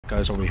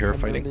Guys over here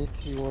fighting.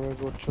 Underneath, you wanna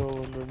go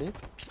chill underneath?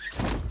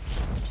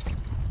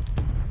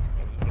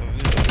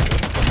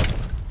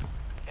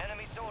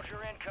 Enemy soldier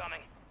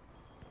incoming.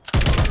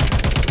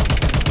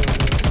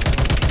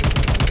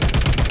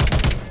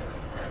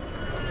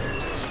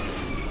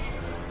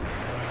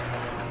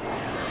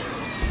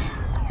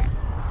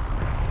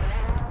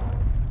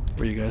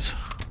 Where are you guys?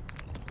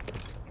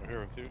 I'm here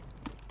with you.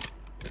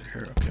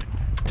 Here, okay.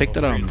 Take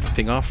that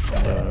ping off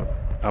from the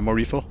ammo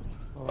refill.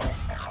 Oh.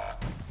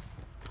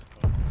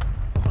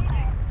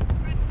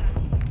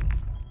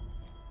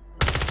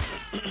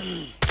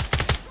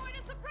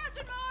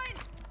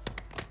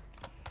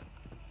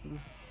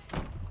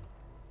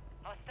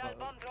 Hostile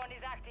bomb drone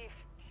is active.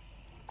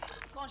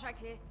 Contract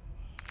here.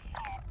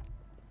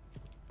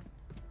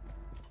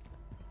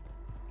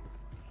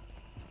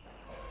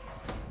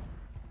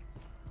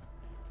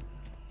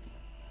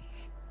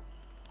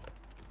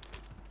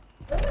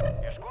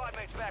 Your squad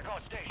mates back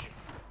on station.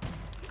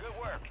 Good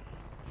work.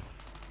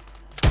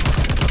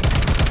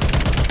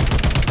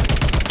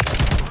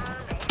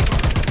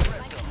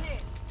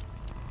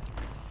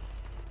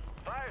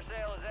 Fire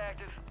sale is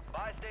active.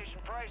 Buy station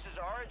prices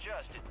are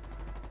adjusted.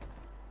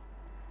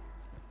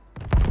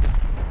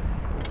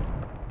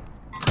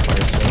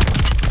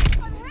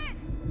 I'm hit!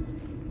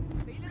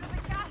 Feeling a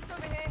bit gassed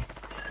over here.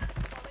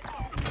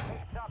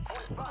 Got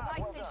a buy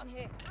station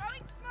here.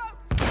 Throwing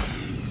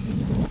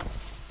smoke!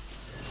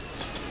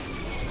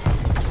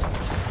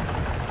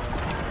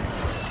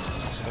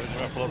 They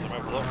might pull up, they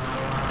might pull up.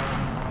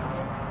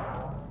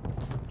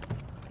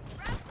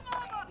 Grab some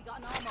armor! We got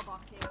an armor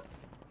box here.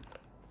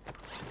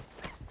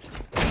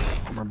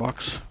 Armor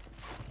box.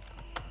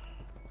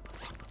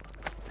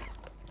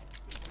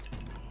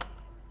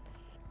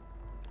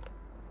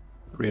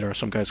 Radar,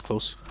 some guys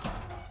close.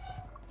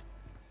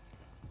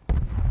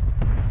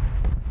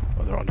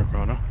 Oh, they're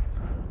underground, huh?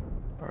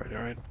 Alright,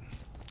 alright.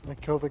 I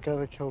killed the guy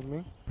that killed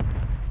me.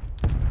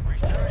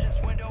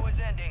 Resurgence window is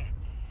ending.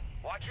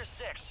 Watch your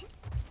six.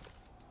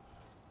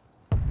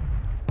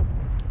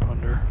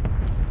 Under.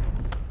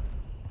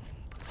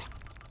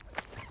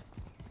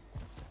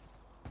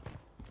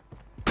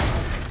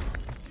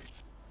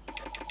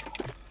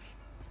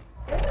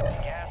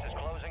 Gas is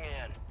closing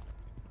in.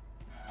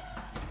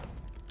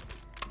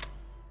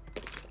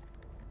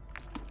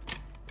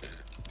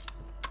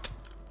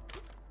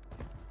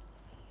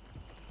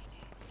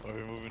 Are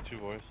we moving to,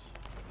 boys?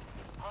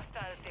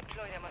 Hostiles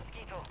deploy the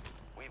mosquito.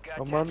 We've got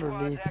I'm 10 squads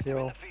underneath, active in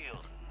yo. the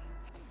field.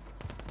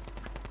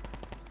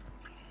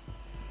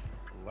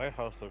 The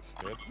lighthouse looks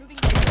good. Moving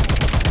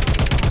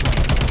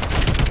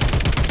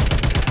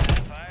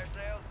Fire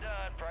sale's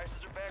done. Prices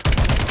are back.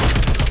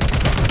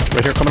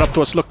 Right here, coming up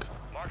to us, look.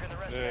 Marking the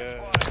rest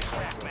Yeah. of that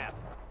squad on the track map.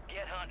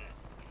 Get hunting.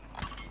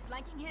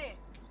 flanking here.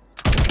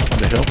 On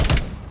the hill.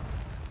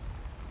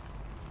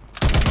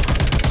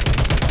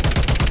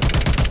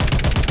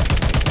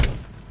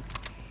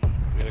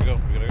 We gotta go,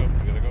 we gotta go,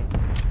 we gotta go.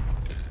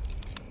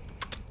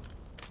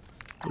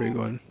 Where are you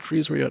going?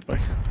 Freeze, where you at, Mike?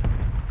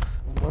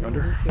 I'm Under.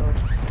 underneath, yo.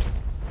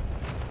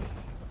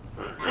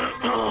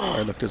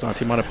 Alright, look, there's an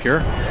team up here.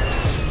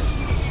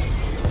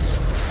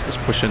 Just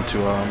push into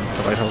the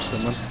lighthouse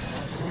then, man.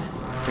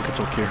 I think it's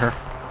okay here.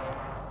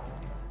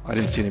 I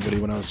didn't see anybody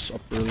when I was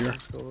up earlier.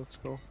 Let's go, let's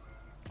go.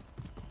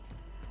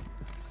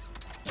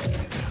 Yeah,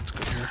 it's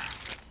good here.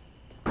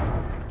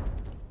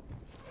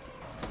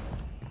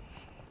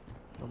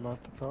 I'm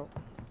at the top.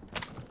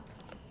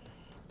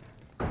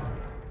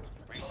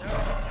 Resurgence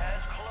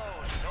has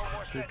closed. No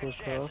more People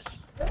second across.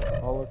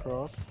 chances. All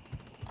across.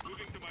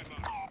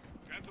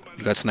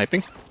 You got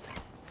sniping? Supply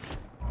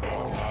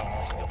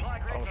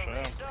crates Oh, are sure.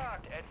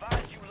 restocked.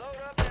 Advise you load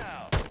up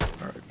now.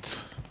 Alright.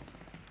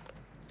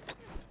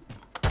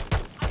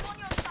 I'm on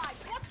your side.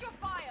 Watch your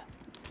fire.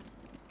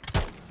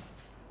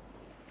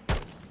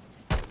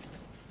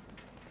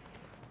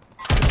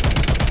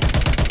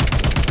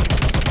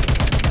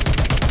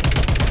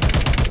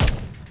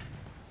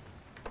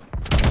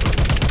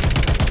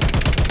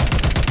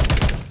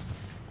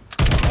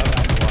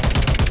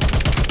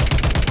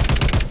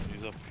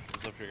 Use up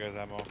your guys'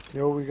 ammo.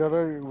 Yo, we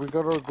gotta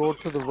go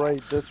to the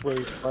right, this way,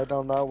 right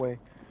down that way.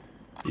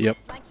 Yep,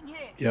 Flanking here.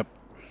 yep.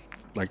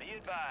 Like Be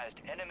advised.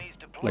 Enemies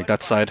deployed like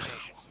that fire side. station.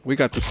 We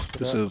got this.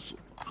 This Yeah. is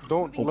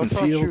Don't, Open let's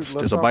not field. shoot, let's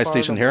There's a not buy fire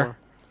station no here. more.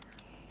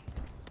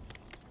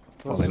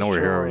 well, Let's they know just we're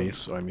here chill already, out.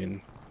 so I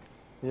mean,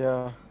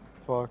 Yeah,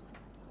 fuck.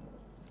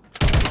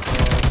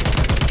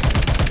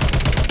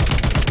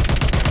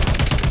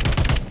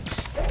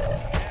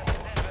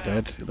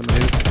 dead,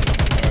 eliminated.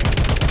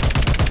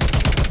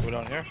 Go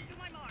down here.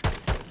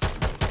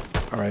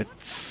 Alright,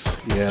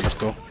 yeah, let's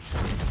go.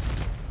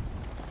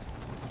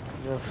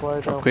 Yeah, fly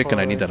down Drop quick, far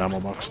and I need right. that ammo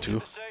box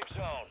too. Safe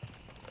zone.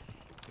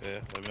 Yeah,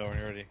 let me know when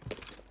you're ready.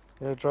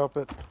 Yeah, drop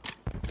it.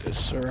 Yes,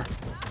 sir. Ammo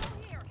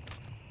here.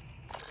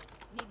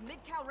 Need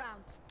mid-cal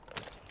rounds.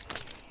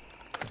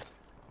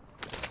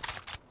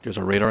 There's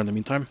a radar in the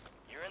meantime.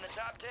 You're in the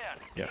top 10.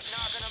 Yes.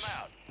 Keep knocking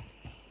them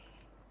out.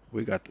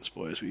 We got this,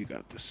 boys. We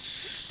got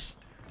this.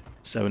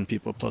 7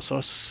 people plus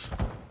us.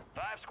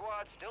 5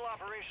 squads still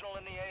operational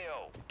in the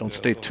AO. Don't Yeah,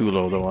 stay so- too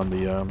low though on the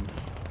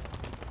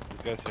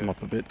These guys come here.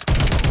 up a bit.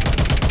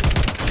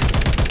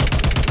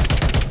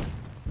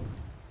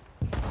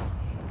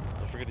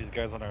 Don't forget these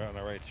guys on our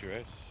right too,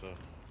 right? So.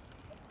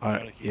 Uh,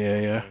 trying to keep yeah,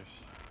 these yeah. guys.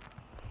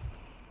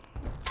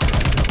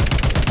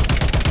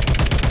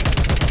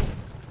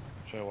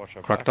 Try to watch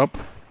our Cracked back. up.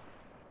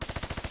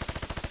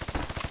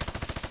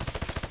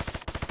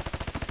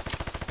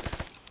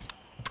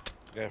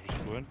 Guy for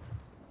spoon.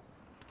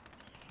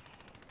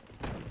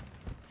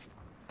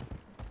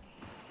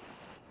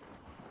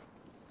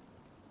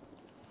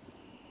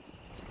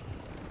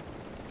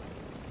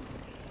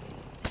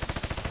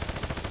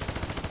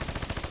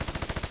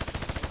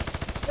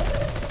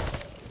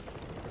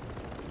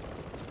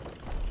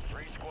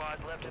 Three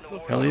squads left in the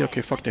war Heli, zone.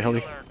 okay, fuck the Be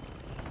heli. alert.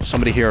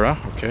 Somebody here, huh?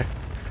 Okay.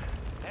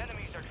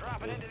 Enemies are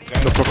dropping into the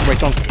Guys- Look, look,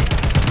 right on.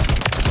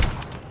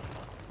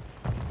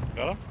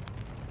 Got him?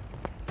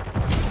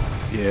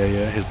 Yeah,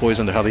 yeah. His boy's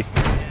in the heli.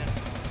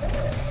 The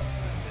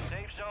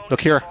safe zone Look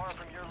is here. far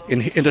from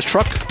your In this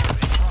truck.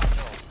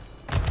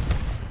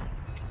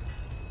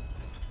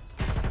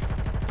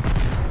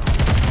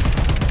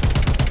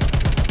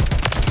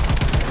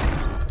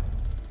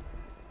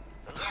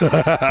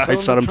 I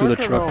shot him through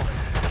the Still in truck.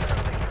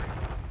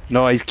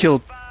 No, I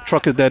killed.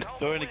 Truck is dead.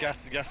 Go in the gas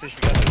station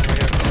right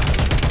here.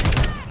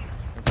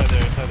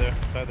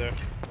 Inside there.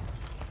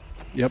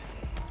 Yep.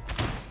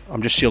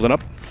 I'm just shielding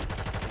up.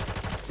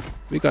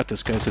 We got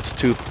this, guys. It's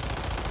 2.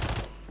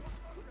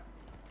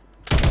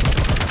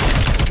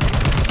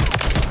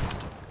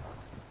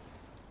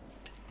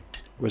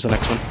 Where's the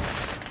next one?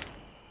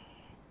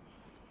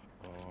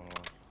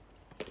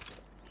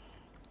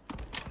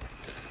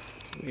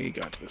 We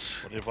got this.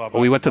 Oh,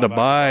 we went to the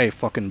buy,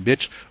 fucking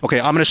bitch. Okay,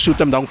 I'm gonna shoot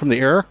them down from the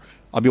air.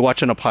 I'll be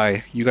watching up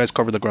high. You guys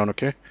cover the ground,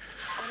 okay?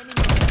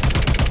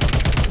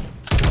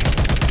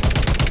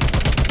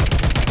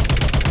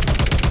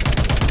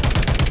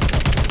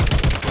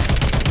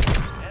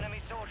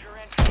 Enemy soldier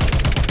in.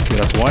 Okay,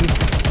 that's one.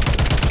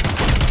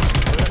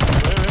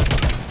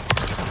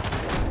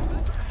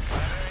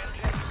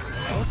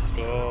 Let's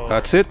go.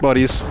 That's it,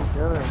 buddies.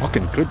 Get it.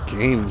 Fucking good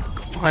game.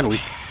 Finally.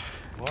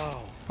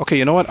 Wow. Okay,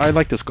 you know what? I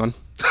like this gun.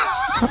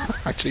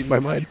 I changed my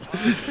mind.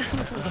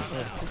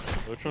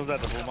 Which one's that?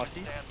 The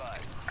Bulmati? Stand by.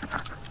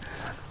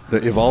 The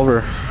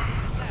Evolver.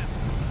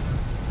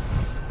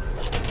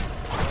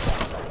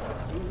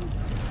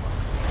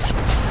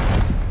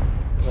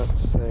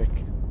 That's sick.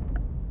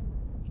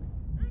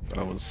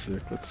 That was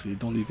sick. Let's see.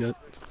 Don't leave yet.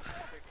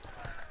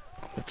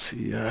 Let's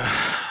see.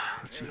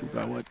 Let's see who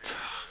got what.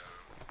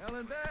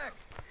 Helen back.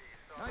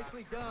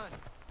 Nicely done.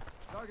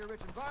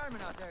 Target-rich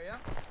environment out there, yeah?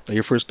 That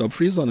your first dub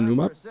freeze on the new Time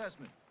for map?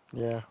 assessment.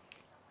 Yeah.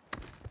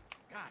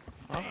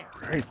 God,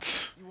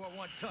 Right. you are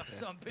one tough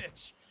son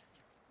bitch.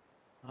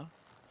 Huh?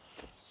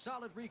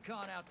 Solid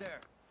recon out there.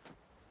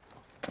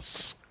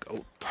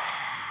 Scout.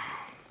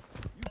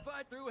 You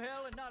fight through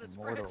hell and not a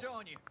Immortal. scratch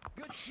on you.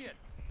 Good shit.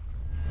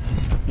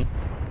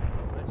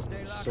 Let's stay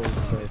locked So and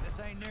loaded. sick. This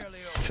ain't nearly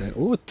over.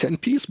 Oh, 10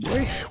 piece,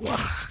 boy. Wow.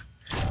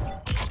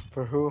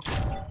 For who?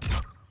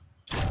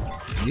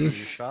 Me. You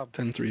shot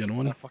 10, 3, and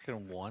 1. that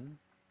fucking one?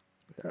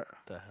 Yeah. What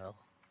the hell?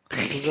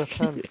 Who got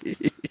 10?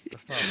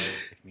 That's not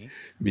like me.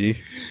 Me.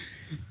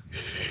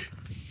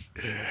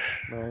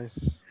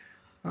 Nice.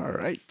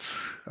 Alright.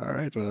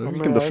 Alright, well, I we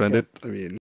mean, can I defend can- it. I mean...